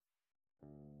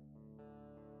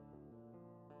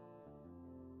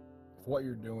what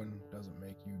you're doing doesn't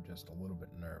make you just a little bit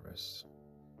nervous,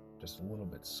 just a little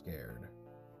bit scared,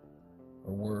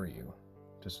 or worry you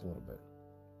just a little bit,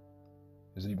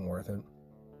 is it even worth it?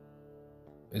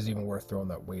 Is it even worth throwing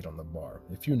that weight on the bar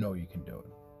if you know you can do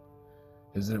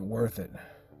it? Is it worth it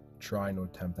trying to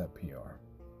attempt that PR?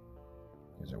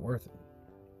 Is it worth it?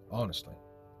 Honestly,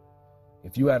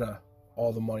 if you had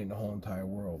all the money in the whole entire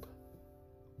world,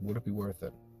 would it be worth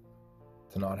it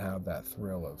to not have that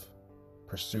thrill of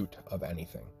pursuit of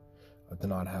anything, to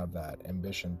not have that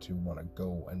ambition to want to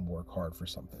go and work hard for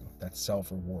something, that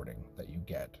self-rewarding that you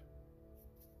get?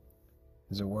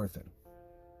 Is it worth it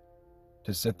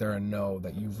to sit there and know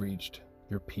that you've reached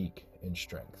your peak in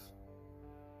strength?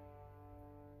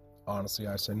 Honestly,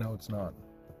 I say no, it's not.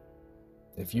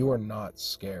 If you are not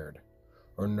scared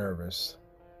or nervous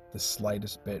the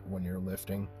slightest bit when you're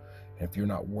lifting, and if you're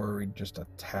not worried just a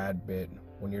tad bit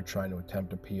when you're trying to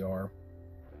attempt a PR,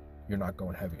 you're not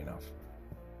going heavy enough.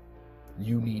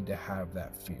 You need to have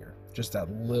that fear, just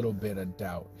that little bit of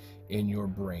doubt in your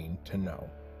brain to know.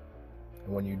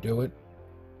 And when you do it,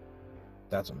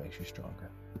 that's what makes you stronger.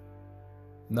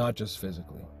 Not just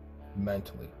physically,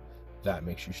 mentally, that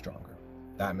makes you stronger.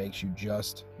 That makes you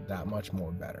just that much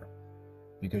more better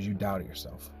because you doubted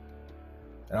yourself.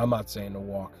 And I'm not saying to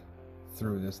walk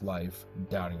through this life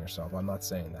doubting yourself. I'm not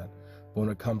saying that. But when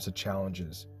it comes to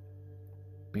challenges,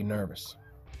 be nervous.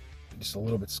 Be just a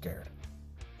little bit scared.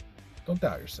 Don't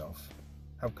doubt yourself.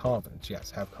 Have confidence.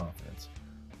 Yes, have confidence.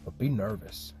 But be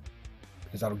nervous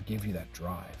because that'll give you that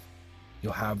drive.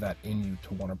 You'll have that in you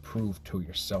to want to prove to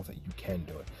yourself that you can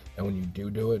do it. And when you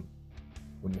do it,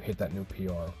 when you hit that new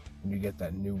PR, when you get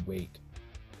that new weight,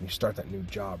 when you start that new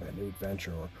job, that new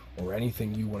adventure, or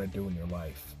anything you want to do in your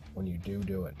life, when you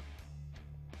do it,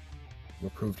 you'll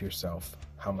prove to yourself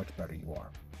how much better you are.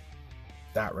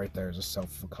 That right there is a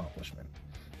self-accomplishment.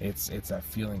 It's that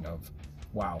feeling of,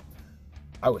 wow,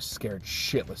 I was scared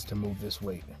shitless to move this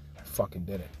weight. I fucking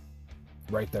did it.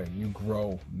 Right there, you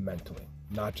grow mentally,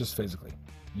 not just physically.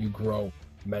 You grow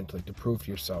mentally to prove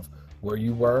to yourself where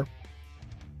you were,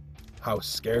 how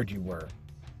scared you were,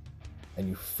 and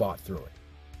you fought through it.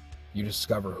 You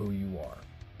discover who you are.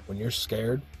 When you're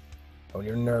scared, when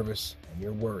you're nervous, and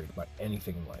you're worried about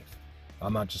anything in life,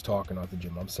 I'm not just talking about the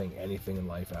gym, I'm saying anything in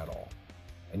life at all,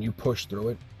 and you push through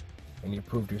it, and you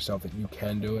prove to yourself that you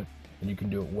can do it, and you can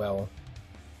do it well,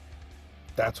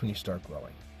 that's when you start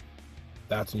growing.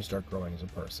 That's when you start growing as a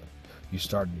person. You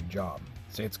start a new job.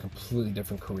 Say it's a completely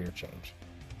different career change.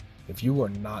 If you are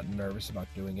not nervous about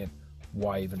doing it,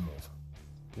 why even move?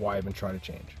 Why even try to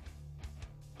change?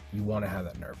 You want to have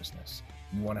that nervousness.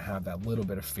 You want to have that little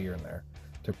bit of fear in there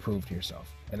to prove to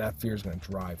yourself. And that fear is going to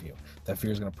drive you. That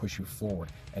fear is going to push you forward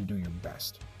and do your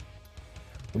best.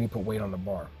 When you put weight on the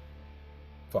bar,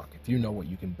 if you know what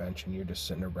you can bench and you're just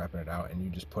sitting there repping it out and you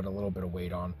just put a little bit of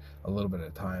weight on a little bit at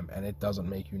a time and it doesn't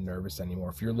make you nervous anymore.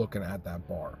 If you're looking at that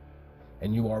bar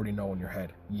and you already know in your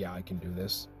head, yeah, I can do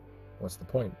this, what's the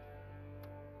point?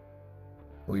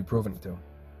 Who are you proving it to?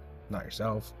 Not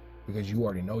yourself, because you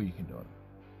already know you can do it.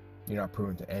 You're not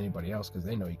proving it to anybody else because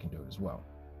they know you can do it as well.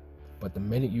 But the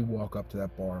minute you walk up to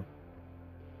that bar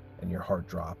and your heart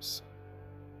drops,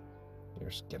 you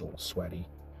just get a little sweaty,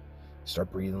 you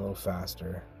start breathing a little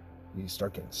faster, you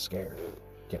start getting scared,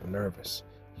 getting nervous,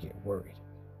 you get worried,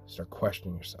 you start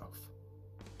questioning yourself.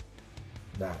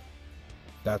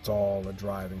 That's all a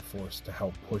driving force to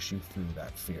help push you through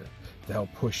that fear, to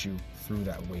help push you through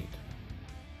that weight.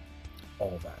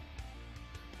 All that.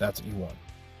 That's what you want.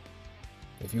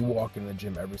 If you walk in the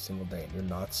gym every single day and you're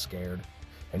not scared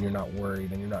and you're not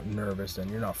worried and you're not nervous and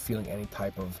you're not feeling any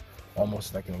type of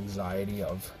almost like an anxiety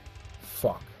of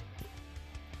fuck,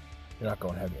 you're not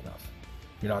going heavy enough.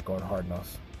 You're not going hard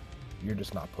enough. You're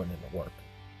just not putting in the work.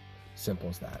 Simple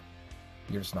as that.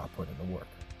 You're just not putting in the work.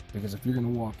 Because if you're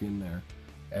going to walk in there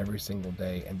every single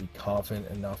day and be confident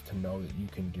enough to know that you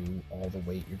can do all the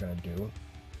weight you're going to do,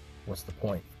 what's the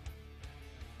point?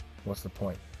 What's the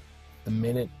point? The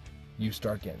minute you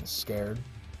start getting scared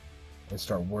and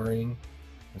start worrying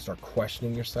and start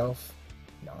questioning yourself,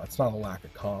 no, that's not a lack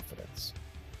of confidence.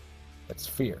 That's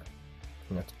fear.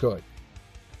 And that's good.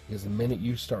 Because the minute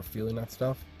you start feeling that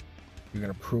stuff, you're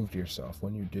going to prove to yourself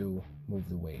when you do move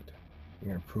the weight.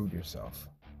 You're going to prove to yourself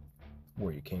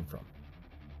where you came from.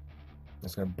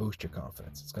 It's going to boost your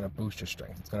confidence. It's going to boost your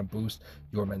strength. It's going to boost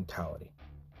your mentality.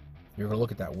 You're going to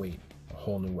look at that weight a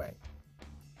whole new way.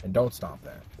 And don't stop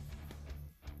there.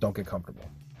 Don't get comfortable.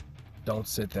 Don't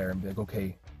sit there and be like,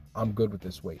 okay, I'm good with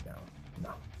this weight now.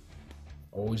 No.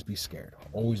 Always be scared.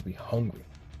 Always be hungry.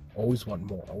 Always want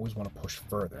more. Always want to push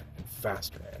further and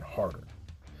faster and harder.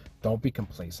 Don't be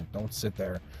complacent. Don't sit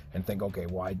there and think, okay,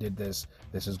 well, I did this.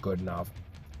 This is good enough.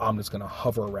 I'm just going to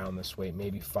hover around this weight,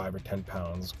 maybe 5 or 10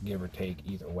 pounds, give or take,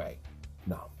 either way.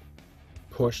 No.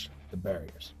 Push the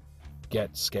barriers.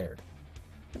 Get scared.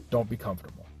 Don't be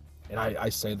comfortable. And I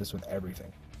say this with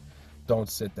everything. Don't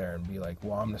sit there and be like,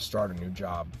 well, I'm going to start a new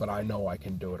job, but I know I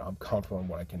can do it. I'm comfortable in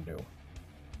what I can do.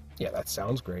 Yeah, that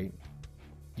sounds great.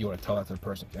 You want to tell that to the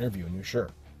person interviewing you, sure.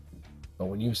 But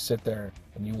when you sit there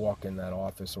and you walk in that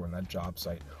office or in that job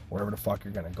site, wherever the fuck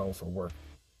you're going to go for work,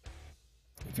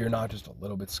 if you're not just a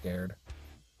little bit scared,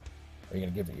 are you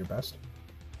going to give it your best?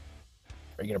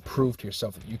 Are you going to prove to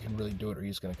yourself that you can really do it, or are you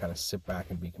just going to kind of sit back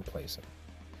and be complacent?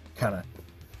 Kind of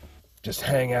just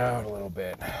hang out a little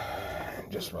bit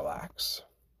and just relax,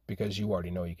 because you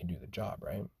already know you can do the job,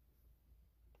 right?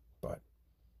 But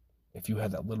if you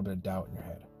have that little bit of doubt in your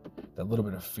head, that little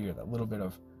bit of fear, that little bit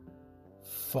of,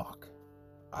 fuck,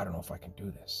 I don't know if I can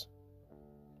do this.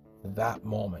 That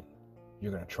moment,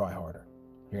 you're going to try harder.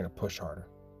 You're going to push harder.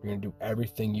 You're going to do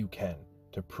everything you can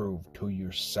to prove to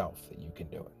yourself that you can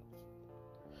do it.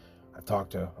 I've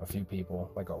talked to a few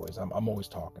people, like always. I'm always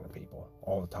talking to people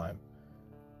all the time.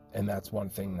 And that's one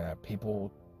thing that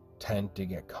people tend to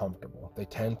get comfortable. They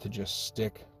tend to just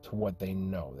stick to what they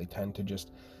know. They tend to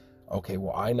just, okay,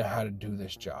 well, I know how to do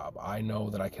this job. I know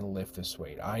that I can lift this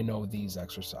weight. I know these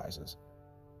exercises.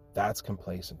 That's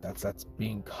complacent. That's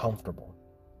being comfortable.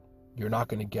 You're not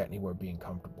going to get anywhere being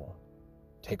comfortable.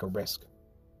 Take a risk.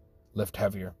 Lift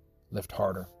heavier. Lift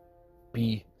harder.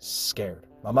 Be scared.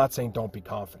 I'm not saying don't be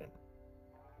confident.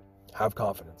 Have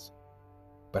confidence.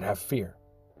 But have fear.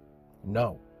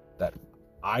 Know that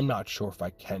I'm not sure if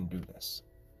I can do this.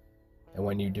 And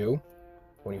when you do,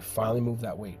 when you finally move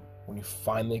that weight, when you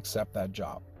finally accept that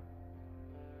job,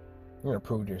 you're going to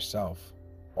prove to yourself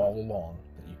all along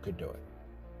that you could do it.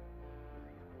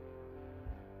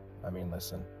 I mean,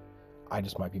 listen, I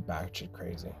just might be batshit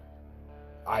crazy.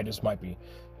 I just might be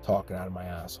talking out of my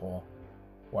asshole.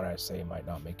 What I say might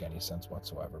not make any sense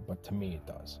whatsoever, but to me it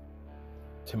does.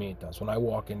 To me it does. When I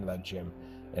walk into that gym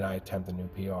and I attempt a new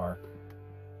PR,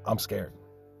 I'm scared.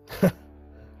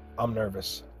 I'm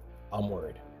nervous. I'm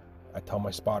worried. I tell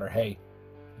my spotter, hey,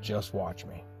 just watch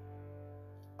me.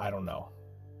 I don't know.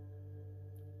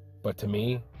 But to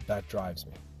me, that drives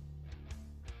me.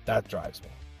 That drives me.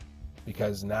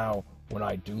 Because now, when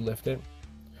I do lift it,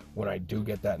 when I do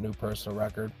get that new personal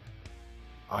record,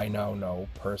 I now know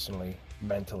personally,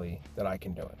 mentally, that I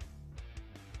can do it.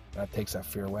 That takes that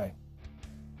fear away.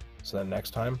 So then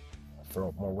next time, I throw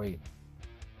up more weight.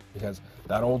 Because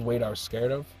that old weight I was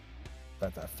scared of,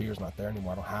 that fear's not there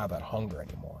anymore. I don't have that hunger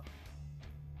anymore.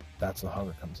 That's the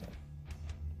hunger comes in.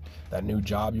 That new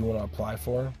job you want to apply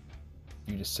for,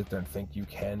 you just sit there and think you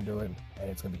can do it, and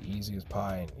it's going to be easy as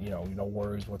pie, and no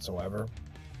worries whatsoever.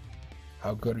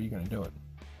 How good are you going to do it?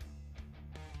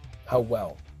 How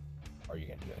well are you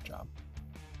going to do that job?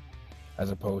 As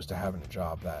opposed to having a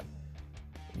job that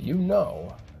you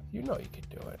know you can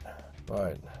do it,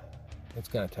 but it's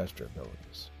going to test your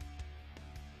abilities.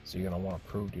 So you're going to want to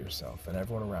prove to yourself and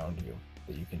everyone around you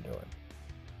that you can do it.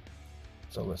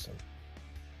 So listen,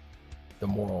 the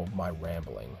moral of my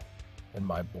rambling and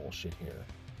my bullshit here,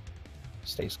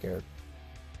 stay scared.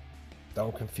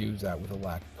 Don't confuse that with a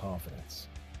lack of confidence.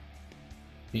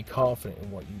 Be confident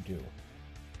in what you do,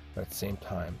 but at the same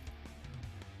time,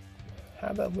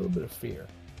 have that little bit of fear.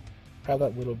 Have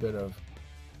that little bit of,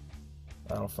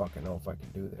 I don't fucking know if I can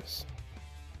do this.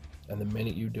 And the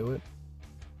minute you do it,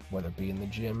 whether it be in the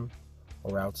gym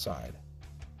or outside,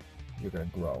 you're going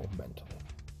to grow mentally.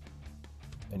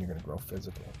 And you're going to grow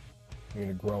physically. You're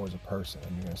going to grow as a person,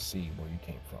 and you're going to see where you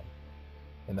came from.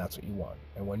 And that's what you want.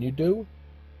 And when you do,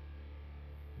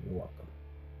 you're welcome.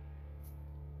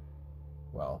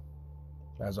 Well,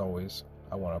 as always,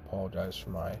 I want to apologize for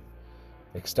my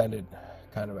extended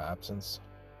kind of absence.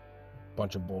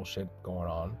 Bunch of bullshit going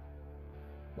on.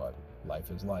 But life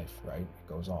is life, right? It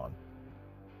goes on.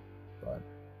 But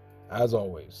as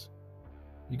always,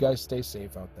 you guys stay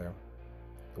safe out there.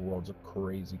 The world's a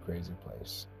crazy, crazy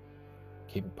place.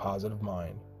 Keep a positive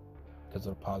mind, because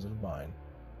a positive mind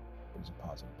is a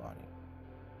positive body.